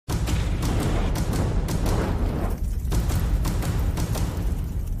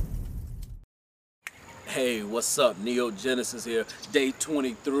Hey, what's up? Neo Genesis here, day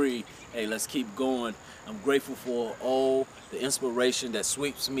 23. Hey, let's keep going. I'm grateful for all the inspiration that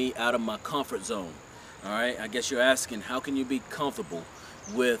sweeps me out of my comfort zone. All right, I guess you're asking, how can you be comfortable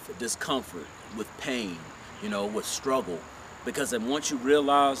with discomfort, with pain, with struggle? Because then once you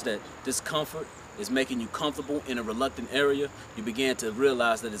realize that discomfort is making you comfortable in a reluctant area, you begin to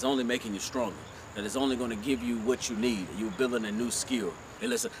realize that it's only making you stronger, that it's only going to give you what you need. You're building a new skill. Hey,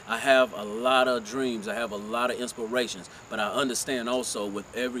 listen, I have a lot of dreams, I have a lot of inspirations, but I understand also with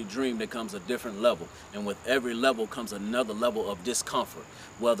every dream there comes a different level, and with every level comes another level of discomfort,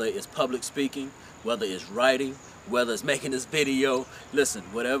 whether it's public speaking, whether it's writing, whether it's making this video. Listen,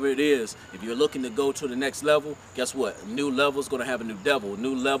 whatever it is, if you're looking to go to the next level, guess what? New level is going to have a new devil.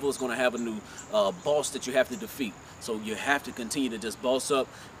 New level is going to have a new boss that you have to defeat. So you have to continue to just boss up.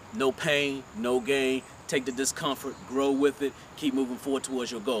 No pain, no gain. Take the discomfort, grow with it, keep moving forward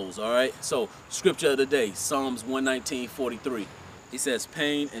towards your goals, all right? So, scripture of the day, Psalms 119:43. He says,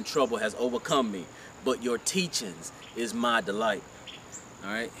 pain and trouble has overcome me, but your teachings is my delight.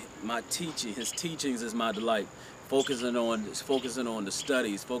 All right? His teachings is my delight. Focusing on the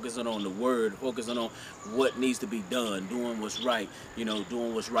studies, focusing on the word, focusing on what needs to be done, doing what's right,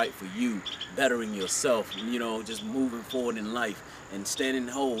 doing what's right for you, bettering yourself, just moving forward in life and standing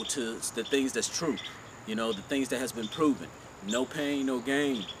hold to the things that's true, the things that has been proven. No pain, no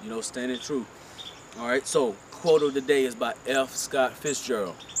gain, standing true. All right, so quote of the day is by F. Scott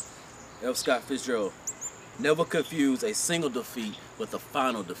Fitzgerald. F. Scott Fitzgerald. Never confuse a single defeat with a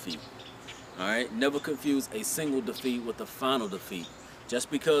final defeat. All right, never confuse a single defeat with a final defeat. Just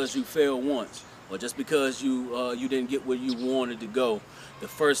because you failed once, or just because you didn't get where you wanted to go the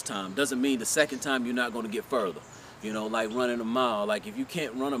first time, doesn't mean the second time you're not going to get further. Like running a mile. Like if you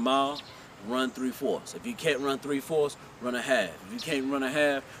can't run a mile, run 3/4. If you can't run 3/4, run a half. If you can't run a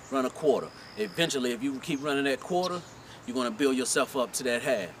half, run a quarter. Eventually, if you keep running that quarter, you're going to build yourself up to that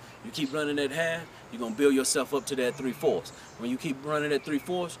half. You keep running that half, you're going to build yourself up to that 3/4. When you keep running that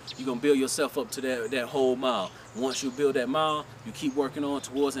 3/4, you're going to build yourself up to that whole mile. Once you build that mile, you keep working on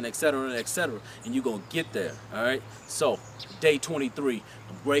towards and et cetera, and you're going to get there, all right? So, day 23,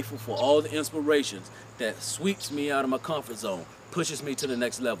 I'm grateful for all the inspirations that sweeps me out of my comfort zone, pushes me to the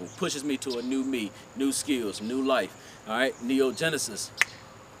next level, pushes me to a new me, new skills, new life, all right? Neo Genesis,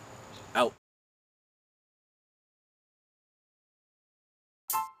 out.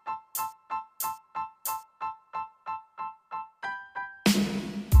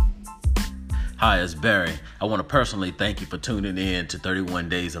 Hi, it's Barry. I want to personally thank you for tuning in to 31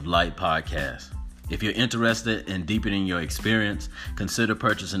 Days of Light podcast. If you're interested in deepening your experience, consider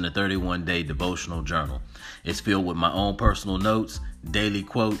purchasing the 31-day devotional journal. It's filled with my own personal notes, daily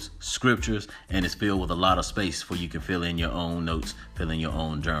quotes, scriptures, and it's filled with a lot of space where you can fill in your own notes, fill in your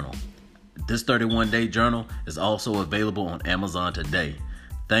own journal. This 31-day journal is also available on Amazon today.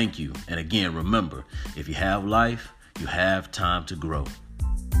 Thank you. And again, remember, if you have life, you have time to grow.